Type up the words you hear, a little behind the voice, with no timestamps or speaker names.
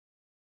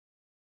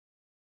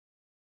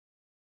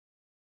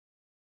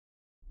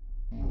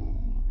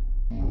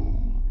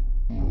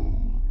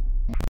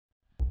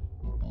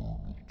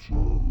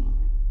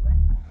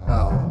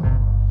How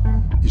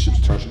you ships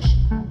Tarshish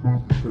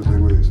for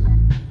three ways,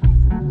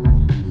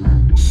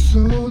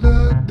 so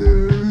that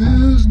there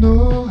is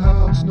no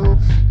house, no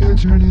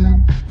entering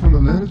in from the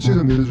land of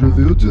Chittim. It is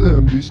revealed to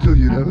them, be still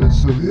yet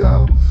evidence of the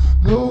owl,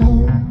 the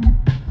home.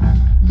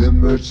 The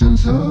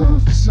merchants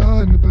of the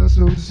side and the pass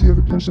over the sea have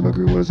replenished the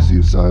mercury waters, the sea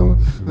of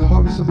Siowa. The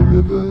harvest of the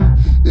river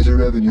is a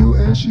revenue,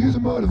 and she is a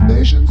mart of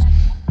nations.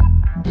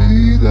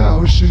 Be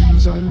thou ashamed,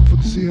 Poseidon, for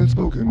the sea hath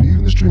spoken,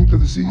 even the strength of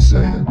the sea,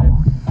 saying,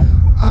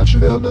 I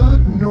travail not,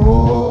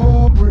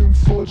 nor bring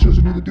forth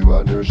children, neither do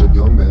I nourish up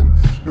young men,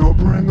 nor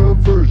bring up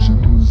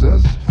virgins,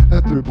 as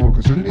at the report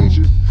concerning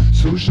Egypt.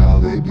 So shall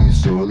they be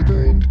sorely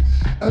pained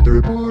at the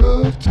report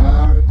of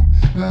Tyre.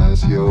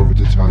 Pass ye over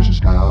to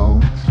Tarshish,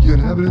 how, ye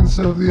inhabitants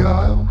of the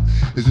isle?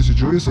 Is this a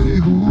joyous city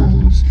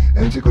whose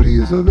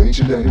antiquity is of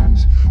ancient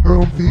days? Her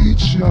own feet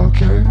shall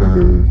carry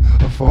her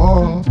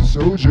afar off to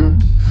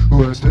sojourn.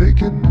 Who has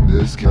taken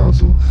this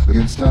counsel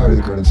against Tyre,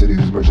 the current city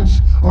whose merchants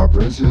are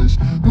princes,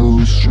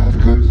 whose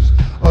traffickers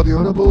are the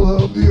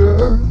honorable of the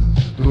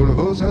earth? The Lord of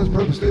hosts has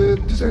purposed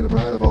it to stain the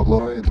pride of all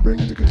glory and to bring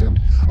into contempt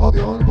all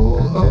the honorable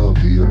of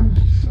the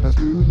earth. Pass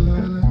through the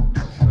land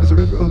as the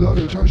river of the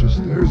daughter of Tarshish,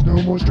 there is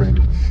no more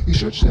strength. He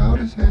stretched out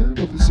his hand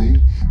over the sea.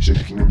 He shook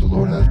the kingdom, the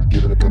Lord hath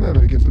given a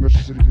commandment against the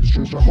merchant city to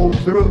destroy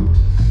strongholds thereof.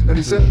 And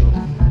he said,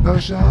 Thou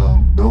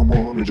shalt no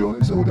more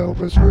rejoice, O thou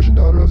oppressed virgin,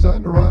 daughter of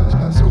Zion, arise,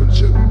 pass over the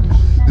children.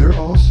 There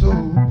also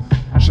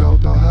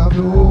shalt thou have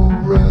no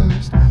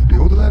rest.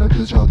 Behold, the land of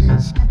the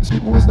Chaldeans, this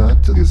people was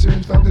not till the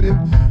Assyrians founded it.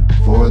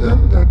 For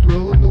them that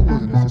dwell in the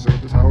wilderness, they set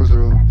up the towers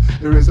thereof.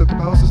 They raised up the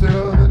palaces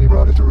thereof, and he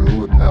brought it to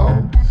ruin.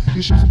 Now,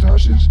 ye ships of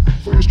Tarshish,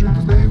 for your strength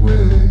is laid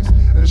waste.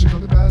 And it shall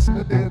come to pass in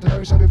that day that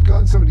Tyre shall be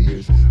forgotten 70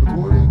 years,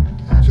 according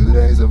to the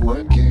days of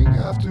one king.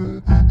 After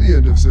the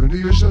end of 70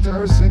 years shall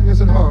Tyre sing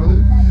as an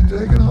harlot,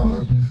 take an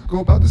harp, go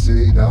about the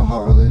city, thou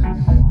harlot,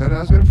 that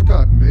has been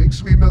forgotten, make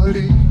sweet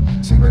melody,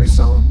 sing many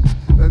songs,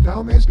 that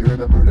thou mayst be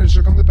remembered. And it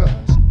shall come to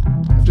pass,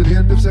 after the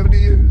end of 70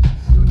 years,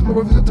 that the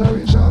Lord visit Tyre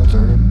and shall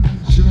turn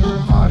to her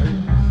higher,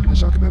 and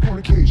shall commit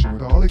fornication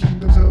with all the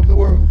kingdoms of the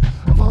world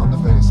upon the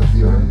face of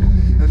the earth.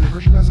 And the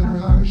virgin as in her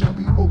hire shall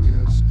be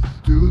holiness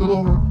to the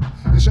Lord.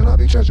 It shall not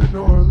be treasured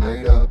nor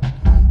laid up,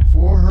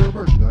 for her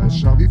merchandise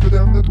shall be for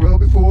them that dwell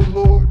before the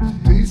Lord,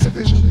 to eat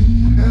sufficiently